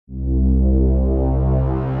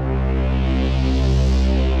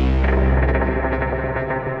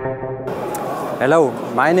Hello,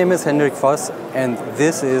 my name is Hendrik Voss and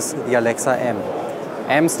this is the Alexa M.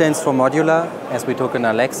 M stands for modular, as we took an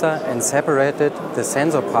Alexa and separated the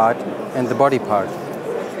sensor part and the body part,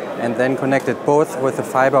 and then connected both with a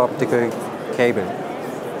fiber optical cable.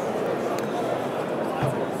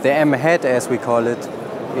 The M head, as we call it,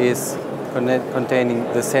 is containing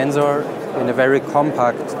the sensor in a very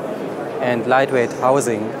compact and lightweight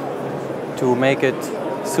housing to make it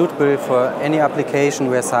suitable for any application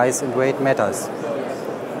where size and weight matters.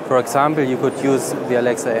 For example, you could use the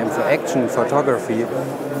Alexa M for action photography,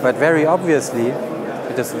 but very obviously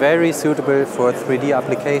it is very suitable for 3D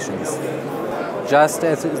applications. Just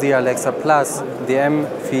as the Alexa Plus, the M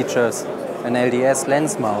features an LDS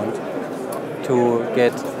lens mount to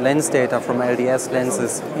get lens data from LDS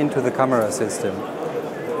lenses into the camera system.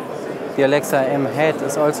 The Alexa M head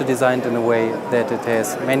is also designed in a way that it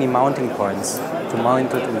has many mounting points to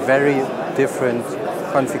mount it in very different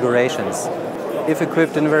configurations. If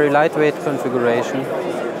equipped in a very lightweight configuration,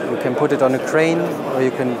 you can put it on a crane or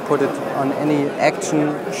you can put it on any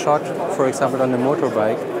action shot, for example on a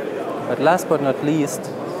motorbike. But last but not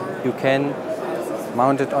least, you can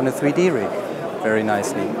mount it on a 3D rig very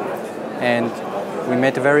nicely. And we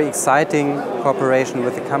made a very exciting cooperation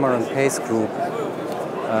with the Cameron Pace Group.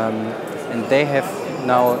 And they have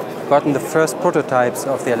now gotten the first prototypes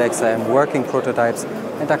of the Alexa M, working prototypes,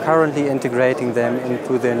 and are currently integrating them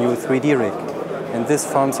into their new 3D rig. And this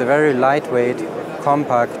forms a very lightweight,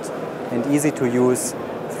 compact and easy to use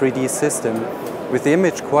 3D system with the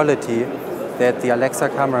image quality that the Alexa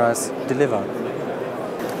cameras deliver.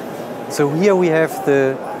 So here we have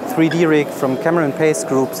the 3D rig from Cameron Pace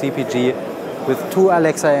Group CPG with two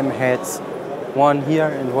Alexa M heads, one here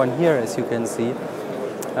and one here, as you can see.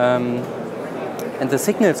 And the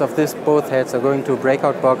signals of both heads are going to a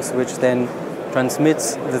breakout box, which then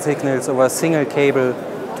transmits the signals over a single cable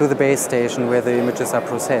to the base station where the images are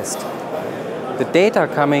processed. The data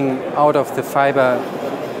coming out of the fiber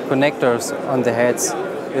connectors on the heads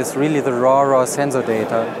is really the raw sensor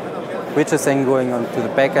data, which is then going on to the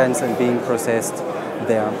backends and being processed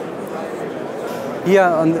there. Here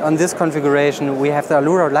on this configuration we have the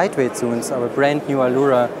Allura lightweight zooms, our brand new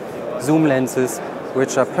Allura zoom lenses,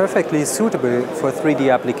 which are perfectly suitable for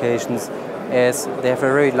 3D applications as they have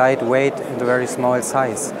a very light weight and a very small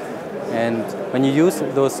size. And when you use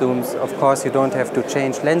those zooms, of course you don't have to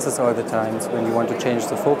change lenses all the time when you want to change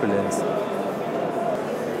the focal length.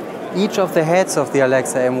 Each of the heads of the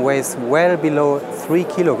Alexa M weighs well below 3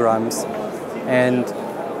 kilograms, and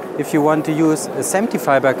if you want to use a SMPTE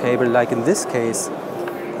fiber cable, like in this case,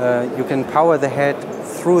 you can power the head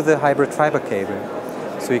through the hybrid fiber cable.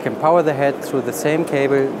 So you can power the head through the same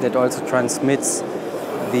cable that also transmits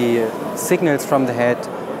the signals from the head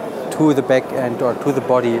to the back end or to the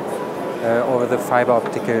body over the fiber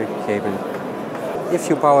optical cable. If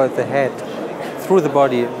you power the head through the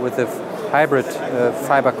body with a hybrid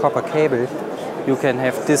fiber copper cable, you can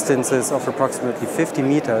have distances of approximately 50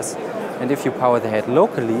 meters. And if you power the head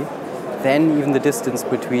locally, then even the distance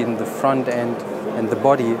between the front end and the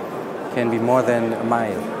body can be more than a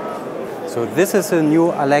mile. So this is a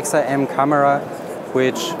new Alexa M camera,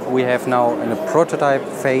 which we have now in a prototype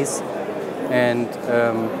phase, and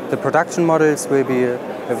the production models will be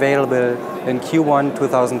available in Q1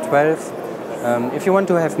 2012. If you want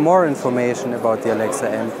to have more information about the Alexa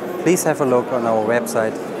M, please have a look on our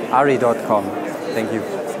website, ARRI.com. Thank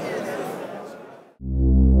you.